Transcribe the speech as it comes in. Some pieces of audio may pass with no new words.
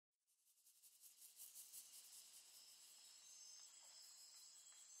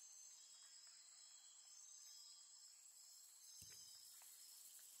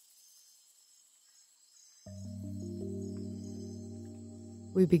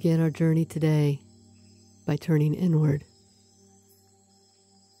We begin our journey today by turning inward,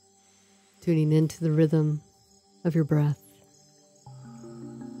 tuning into the rhythm of your breath.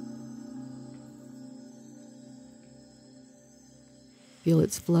 Feel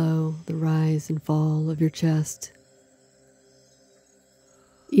its flow, the rise and fall of your chest.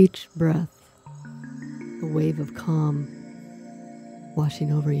 Each breath, a wave of calm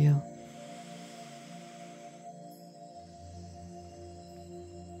washing over you.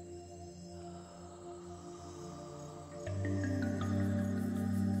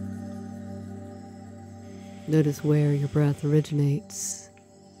 Notice where your breath originates.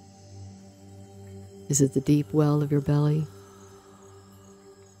 Is it the deep well of your belly?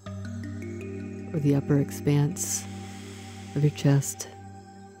 Or the upper expanse of your chest?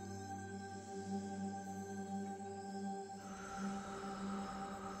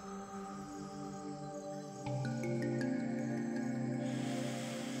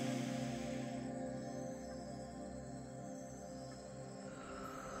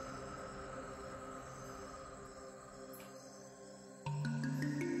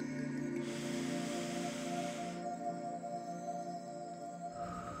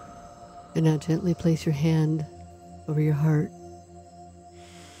 And now gently place your hand over your heart.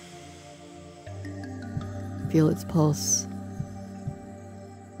 Feel its pulse,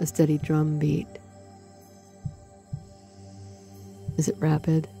 a steady drum beat. Is it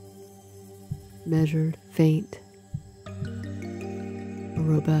rapid, measured, faint, or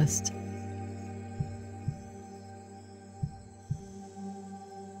robust?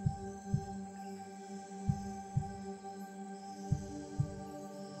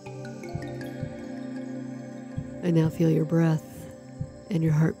 And now feel your breath and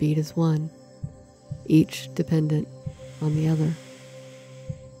your heartbeat as one, each dependent on the other.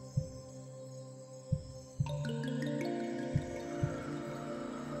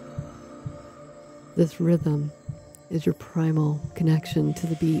 This rhythm is your primal connection to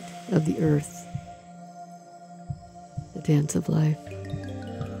the beat of the earth, the dance of life.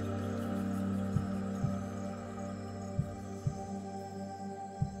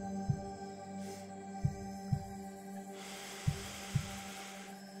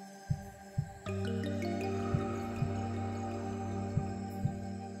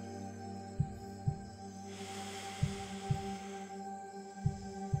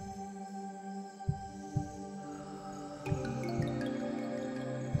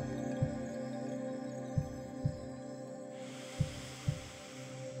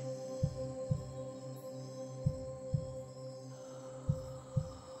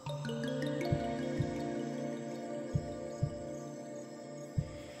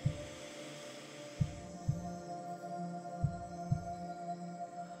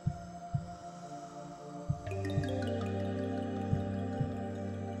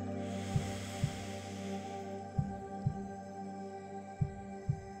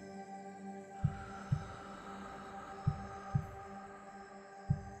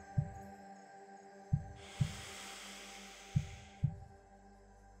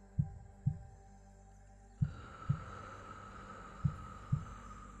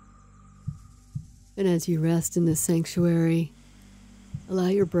 And as you rest in this sanctuary, allow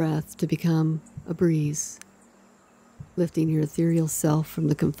your breath to become a breeze, lifting your ethereal self from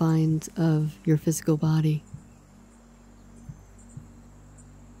the confines of your physical body.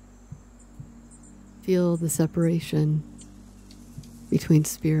 Feel the separation between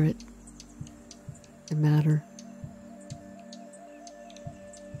spirit and matter.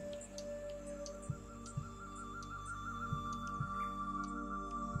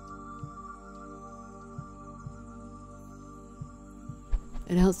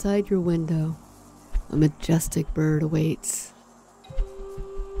 And outside your window, a majestic bird awaits.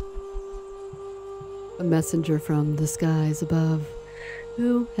 A messenger from the skies above,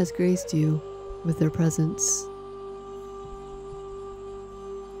 who has graced you with their presence.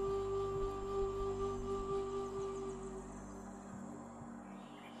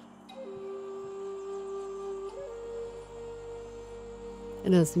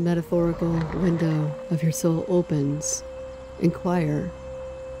 And as the metaphorical window of your soul opens, inquire,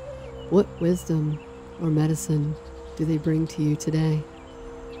 what wisdom or medicine do they bring to you today?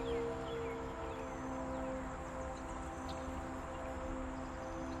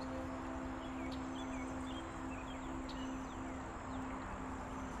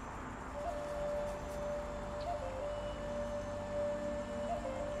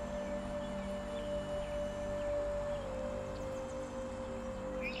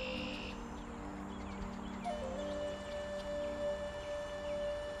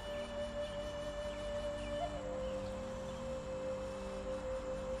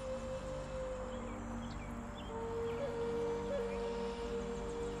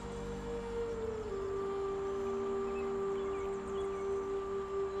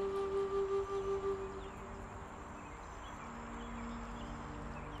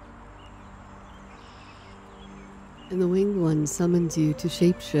 And the winged one summons you to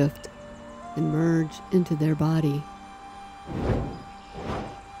shapeshift and merge into their body.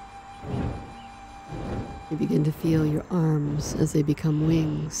 You begin to feel your arms as they become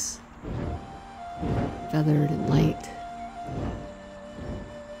wings, feathered and light.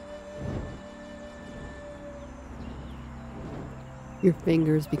 Your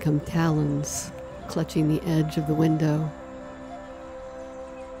fingers become talons, clutching the edge of the window.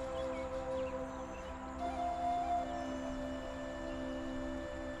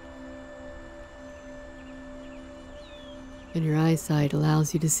 And your eyesight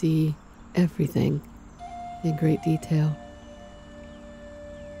allows you to see everything in great detail.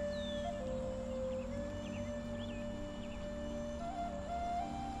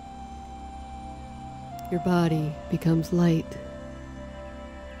 Your body becomes light,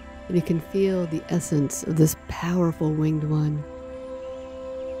 and you can feel the essence of this powerful winged one,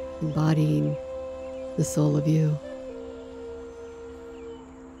 embodying the soul of you.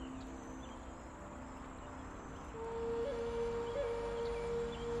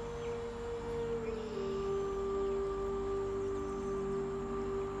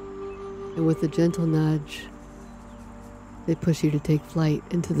 And with a gentle nudge, they push you to take flight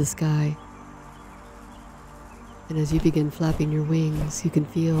into the sky. And as you begin flapping your wings, you can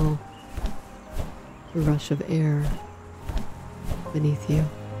feel the rush of air beneath you.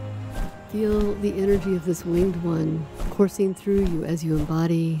 Feel the energy of this winged one coursing through you as you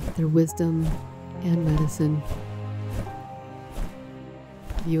embody their wisdom and medicine.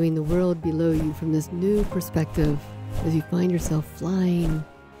 Viewing the world below you from this new perspective as you find yourself flying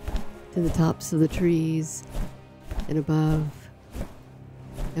to the tops of the trees and above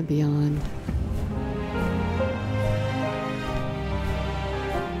and beyond.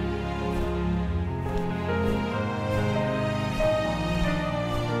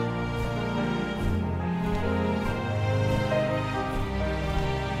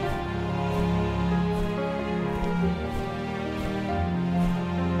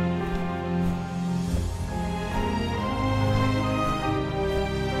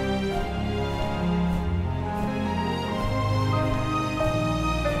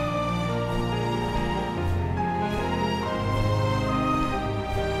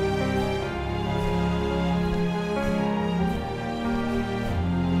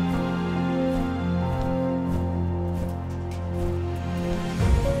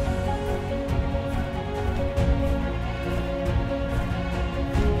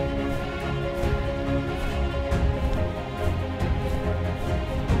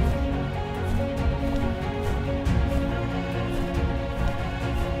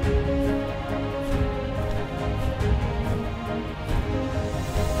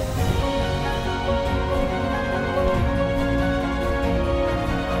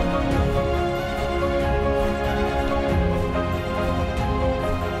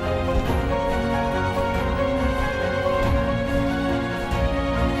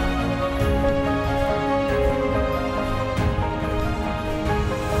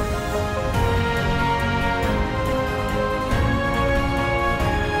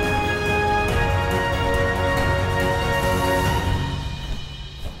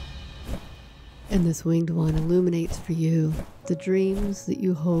 And this winged one illuminates for you the dreams that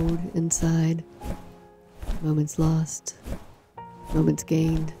you hold inside. Moments lost, moments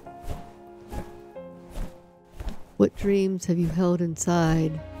gained. What dreams have you held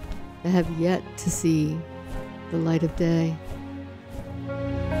inside that have yet to see the light of day?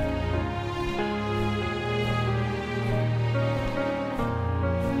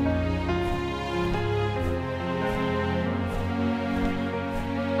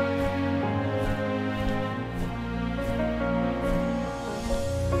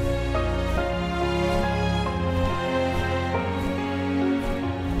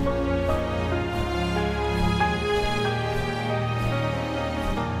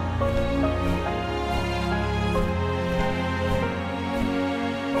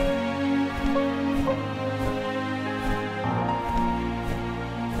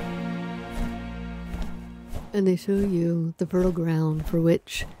 And they show you the fertile ground for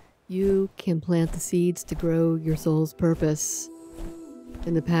which you can plant the seeds to grow your soul's purpose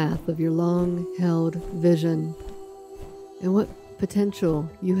in the path of your long-held vision, and what potential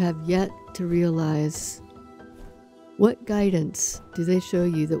you have yet to realize. What guidance do they show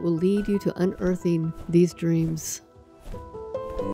you that will lead you to unearthing these dreams?